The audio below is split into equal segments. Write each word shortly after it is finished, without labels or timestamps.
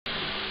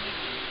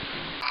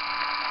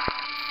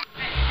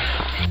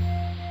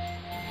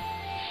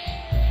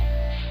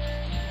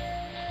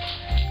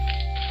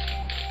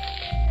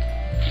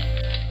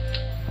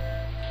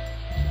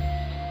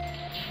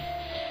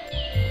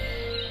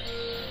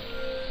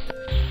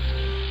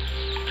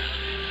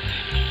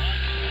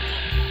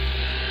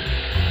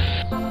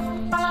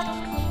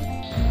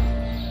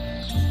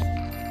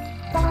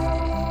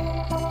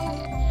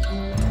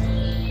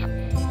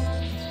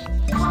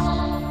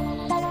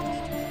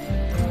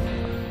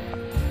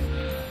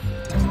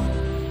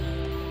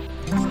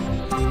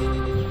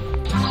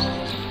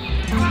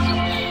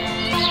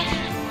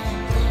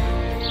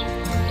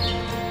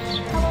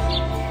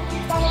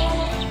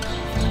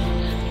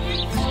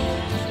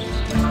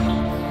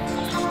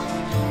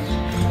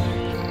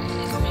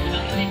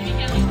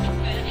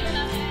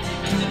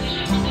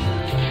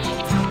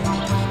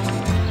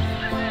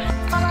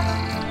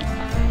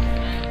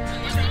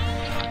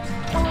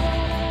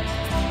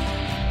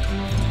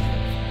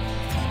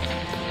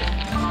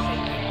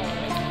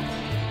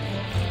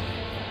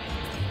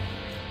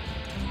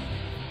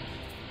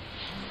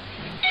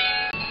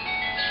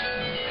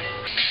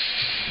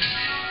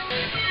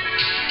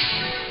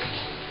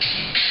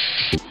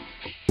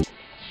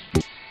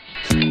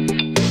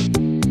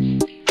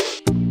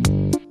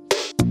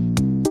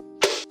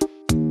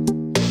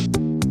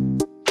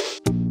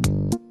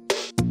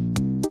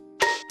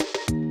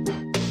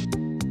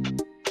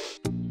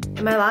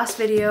In my last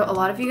video, a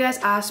lot of you guys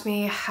asked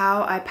me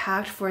how I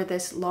packed for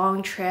this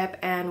long trip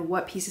and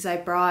what pieces I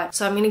brought.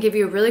 So I'm going to give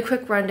you a really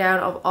quick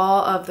rundown of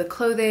all of the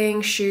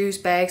clothing, shoes,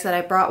 bags that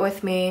I brought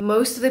with me.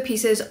 Most of the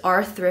pieces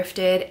are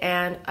thrifted,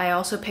 and I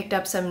also picked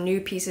up some new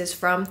pieces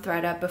from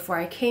ThredUp before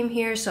I came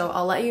here, so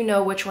I'll let you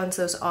know which ones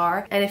those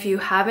are. And if you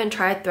haven't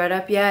tried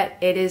ThredUp yet,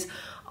 it is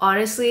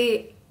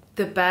honestly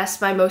the best,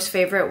 my most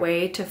favorite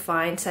way to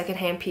find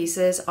secondhand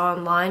pieces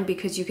online,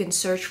 because you can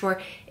search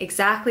for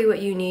exactly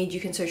what you need. You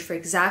can search for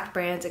exact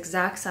brands,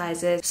 exact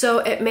sizes. So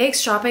it makes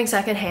shopping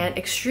secondhand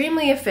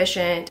extremely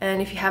efficient.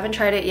 And if you haven't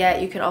tried it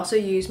yet, you can also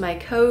use my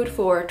code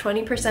for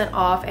 20%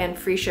 off and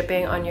free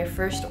shipping on your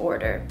first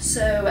order.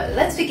 So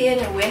let's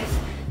begin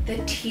with the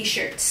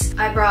t-shirts.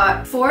 I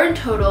brought 4 in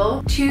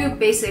total, 2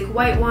 basic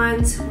white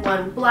ones,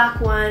 1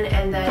 black one,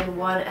 and then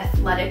 1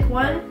 athletic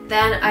one.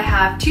 Then I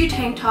have 2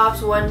 tank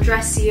tops, 1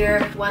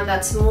 dressier, 1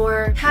 that's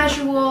more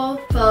casual,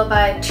 followed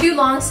by 2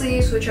 long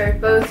sleeves, which are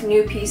both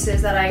new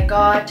pieces that I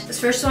got. This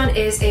first one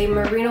is a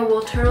merino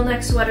wool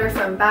turtleneck sweater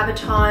from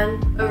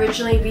Babaton,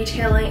 originally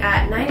retailing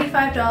at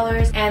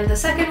 $95, and the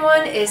second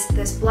one is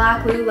this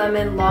black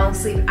Lululemon long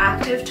sleeve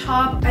active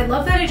top. I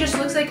love that it just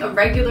looks like a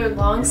regular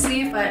long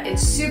sleeve, but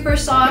it's super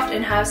soft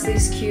and has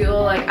these cute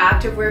little like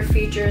activewear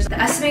features. The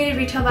estimated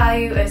retail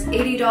value is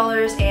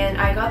 $80, and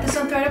I got this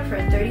on ThredUp for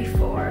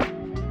 $34.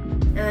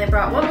 And I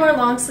brought 1 more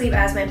long sleeve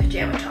as my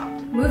pajama top.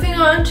 Moving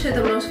on to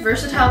the most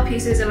versatile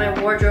pieces in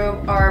my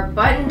wardrobe are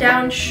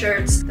button-down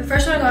shirts. The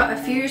first one I got a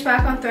few years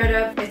back on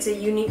ThredUp. It's a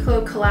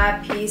Uniqlo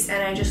collab piece,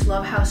 and I just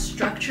love how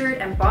structured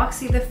and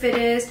boxy the fit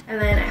is. And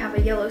then I have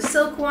a yellow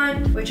silk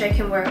one, which I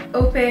can wear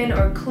open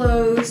or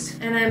closed.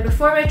 And then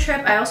before my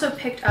trip, I also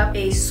picked up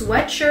a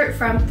sweatshirt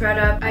from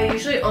ThredUp. I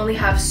usually only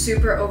have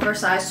super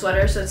oversized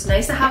sweaters, so it's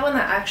nice to have one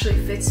that actually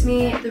fits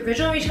me. The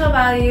original retail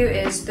value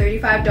is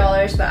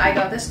 $35, but I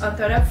got this on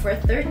ThredUp for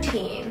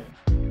 $13.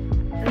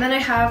 And then I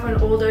have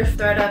an older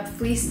ThredUp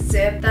fleece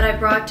zip that I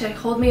brought to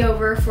hold me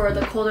over for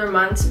the colder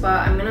months,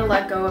 but I'm gonna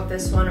let go of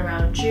this one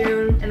around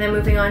June. And then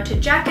moving on to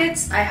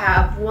jackets, I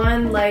have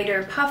 1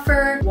 lighter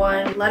puffer,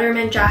 1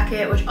 Letterman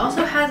jacket, which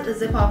also has a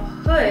zip-off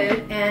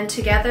hood, and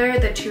together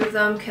the 2 of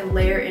them can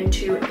layer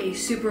into a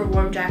super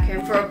warm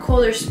jacket for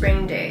colder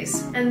spring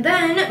days. And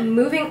then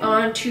moving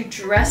on to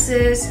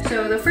dresses.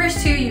 So the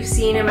first 2 you've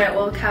seen in my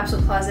old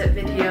capsule closet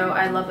video.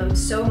 I love them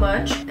so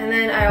much. And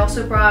then I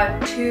also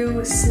brought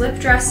 2 slip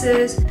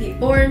dresses. The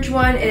orange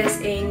one is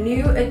a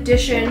new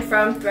addition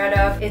from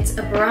ThredUp. It's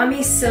a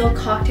Barami silk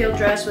cocktail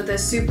dress with a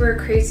super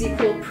crazy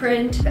cool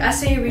print. The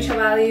estimated retail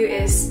value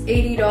is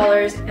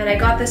 $80, and I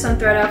got this on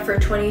ThredUp for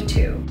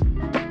 $22.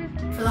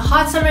 For the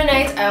hot summer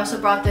nights, I also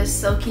brought this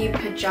silky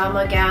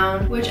pajama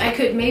gown, which I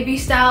could maybe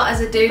style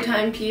as a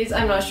daytime piece,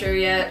 I'm not sure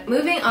yet.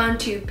 Moving on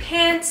to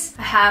pants,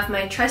 I have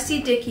my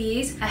trusty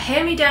Dickies, a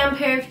hand-me-down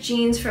pair of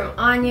jeans from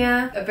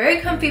Anya, a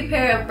very comfy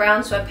pair of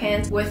brown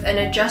sweatpants with an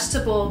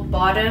adjustable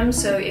bottom,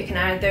 so it can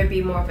either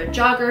be more of a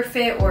jogger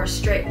fit or a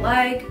straight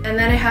leg. And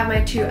then I have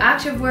my 2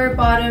 activewear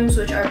bottoms,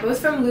 which are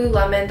both from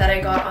Lululemon that I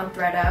got on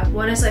ThredUp.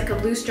 One is like a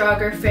loose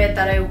jogger fit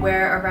that I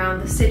wear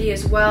around the city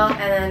as well, and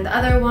then the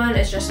other one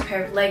is just a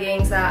pair of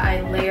leggings that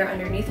I layer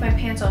underneath my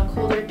pants on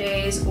colder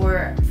days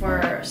or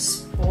for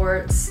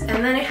sports.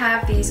 And then I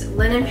have these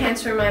linen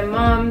pants from my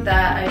mom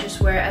that I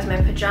just wear as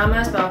my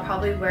pajamas, but I'll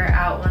probably wear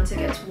out once it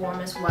gets warm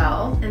as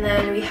well. And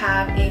then we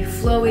have a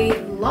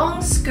flowy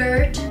long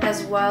skirt,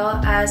 as well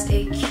as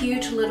a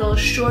cute little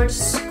short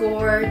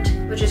skirt,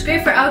 which is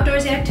great for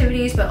outdoorsy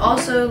activities, but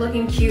also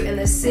looking cute in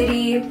the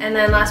city. And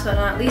then last but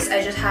not least,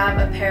 I just have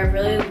a pair of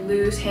really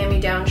loose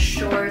hand-me-down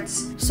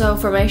shorts. So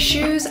for my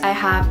shoes, I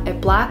have a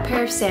black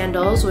pair of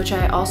sandals, which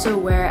I also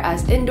wear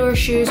as indoor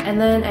shoes. And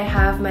then I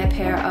have my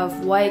pair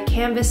of white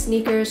canvas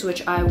sneakers,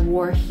 which I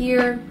wore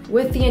here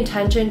with the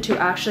intention to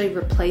actually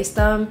replace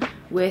them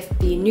with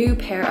the new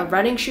pair of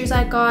running shoes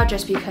I got,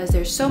 just because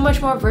they're so much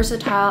more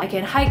versatile. I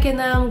can hike in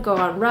them, go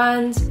on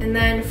runs. And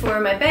then for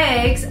my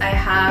bags, I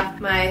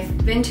have my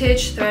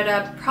vintage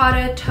ThredUp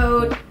Prada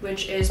tote,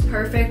 which is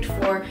perfect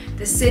for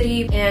the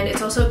city, and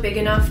it's also big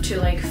enough to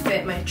like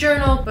fit my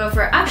journal. But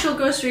for actual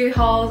grocery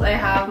hauls, I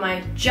have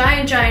my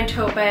giant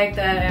tote bag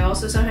that I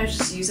also sometimes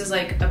just use as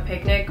like a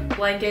picnic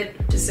blanket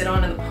to sit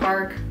on in the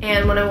park.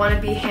 And when I want to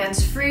be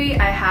hands-free,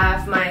 I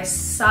have my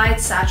side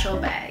satchel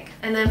bag.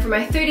 And then for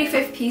my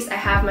 35th piece, I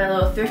have my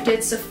little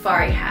thrifted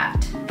safari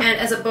hat. And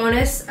as a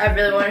bonus, I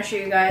really want to show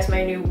you guys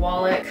my new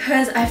wallet,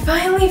 because I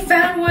finally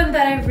found one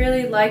that I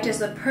really liked. It's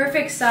the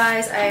perfect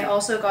size. I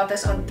also got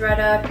this on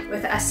ThredUp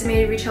with an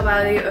estimated retail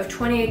value of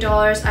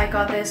 $28. I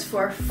got this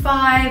for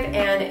 $5,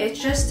 and it's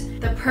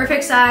just the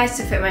perfect size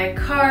to fit my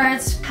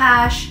cards,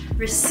 cash,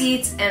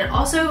 receipts, and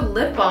also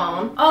lip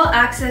balm, all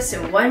accessed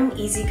in one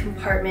easy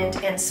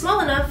compartment and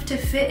small enough to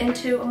fit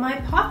into my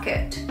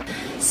pocket.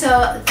 So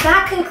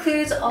that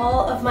concludes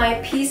all of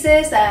my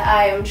pieces that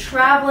I am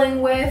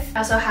traveling with. I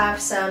also have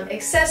some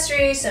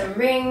accessories, some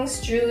rings,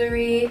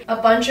 jewelry, a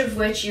bunch of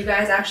which you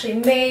guys actually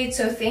made,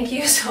 so thank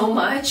you so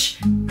much.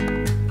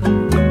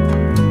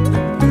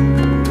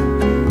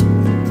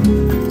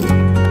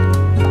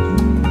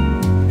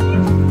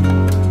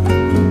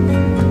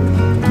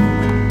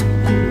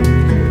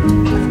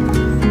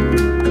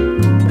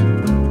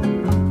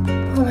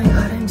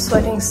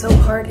 sweating so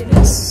hard. It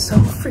is so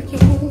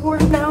freaking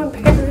warm now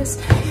in Paris.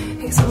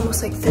 It's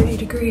almost like 30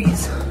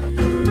 degrees.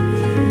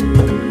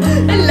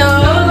 Hello.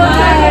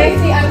 Hi.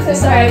 I'm so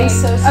sorry.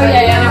 So sorry. Oh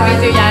yeah, no,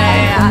 we do.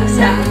 Yeah.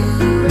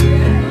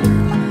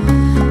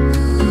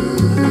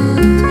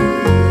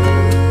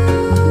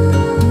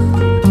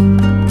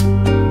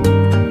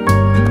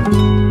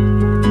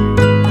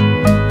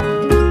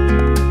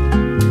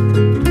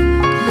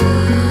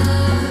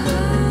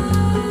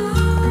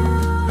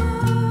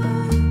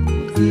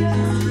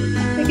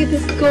 Look at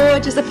this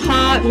gorgeous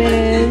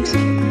apartment.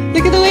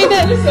 Look at the way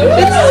that it's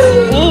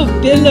so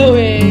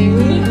billowing.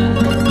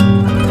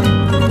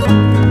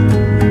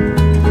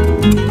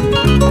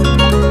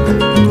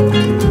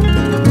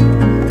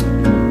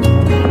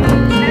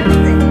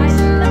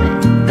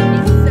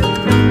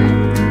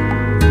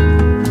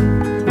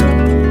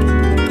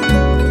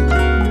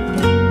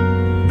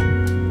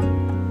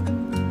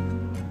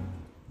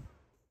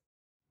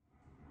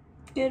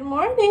 Good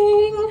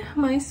morning,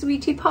 my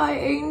sweetie pie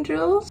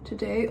angels.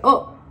 Today,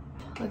 oh,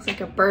 looks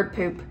like a bird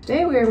poop.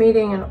 Today we are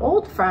meeting an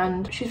old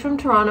friend. She's from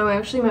Toronto. I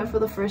actually met for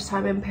the first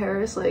time in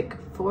Paris like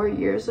 4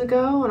 years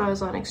ago when I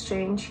was on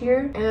exchange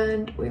here.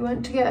 And we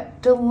went to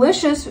get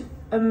delicious,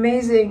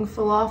 amazing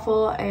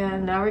falafel,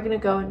 and now we're gonna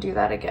go and do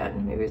that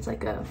again. Maybe it's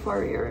like a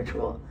 4-year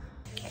ritual.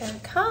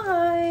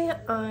 Okay,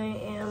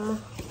 I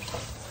am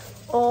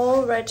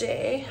all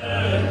ready.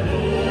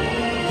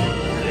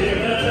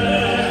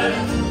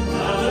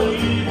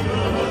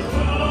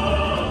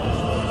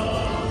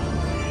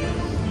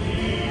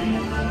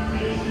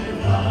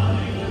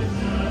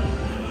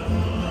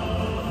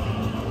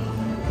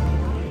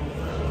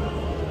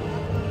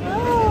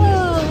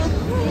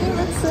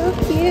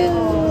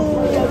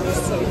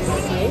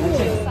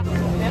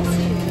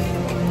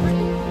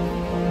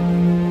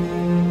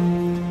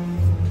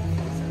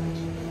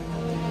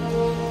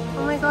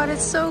 Oh my god,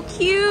 it's so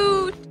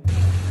cute!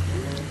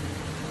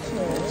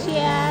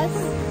 Cheers!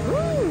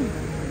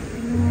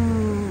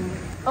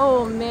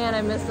 Oh man,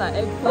 I missed that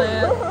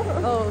eggplant.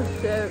 Oh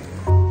shit.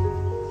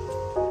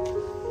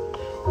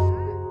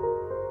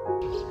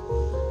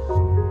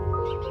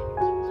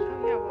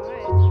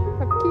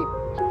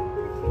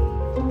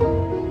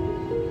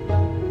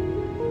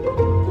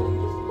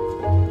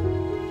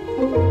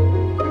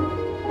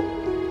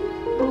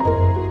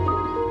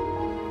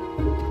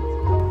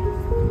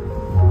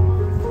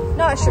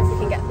 Not sure if we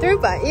can get through,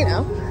 but you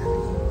know,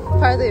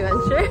 part of the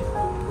adventure.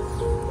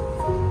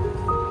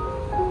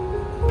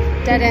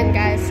 Dead end,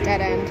 guys,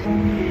 dead end.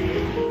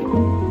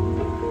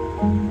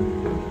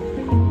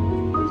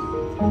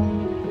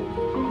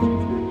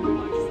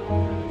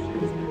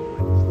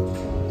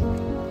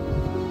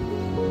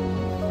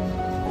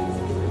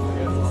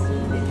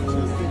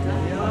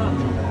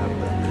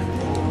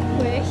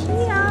 We're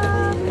here.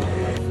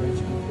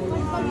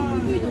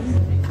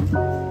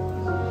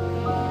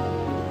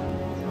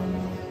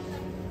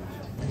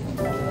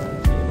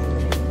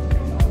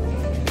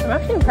 I'm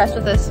actually impressed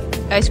with this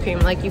ice cream.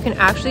 Like, you can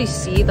actually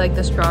see like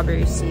the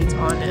strawberry seeds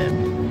on it.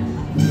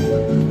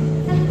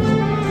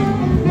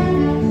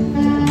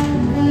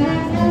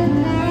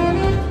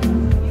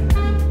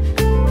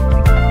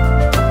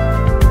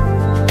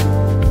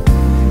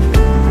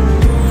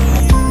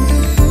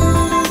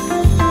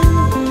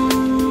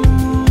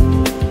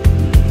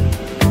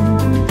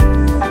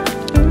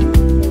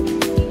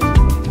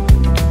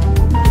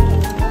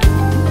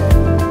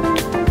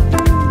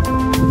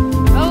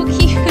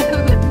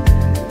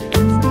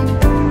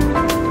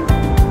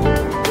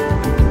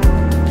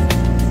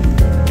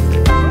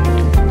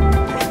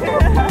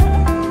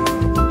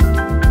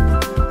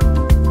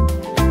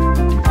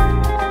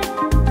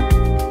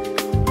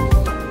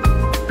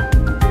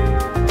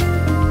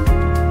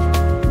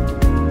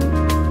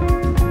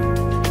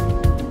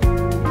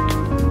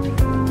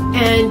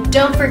 And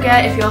don't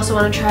forget, if you also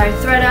want to try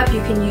ThreadUp, you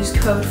can use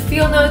code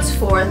FieldNotes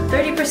for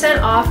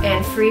 30% off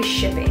and free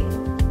shipping.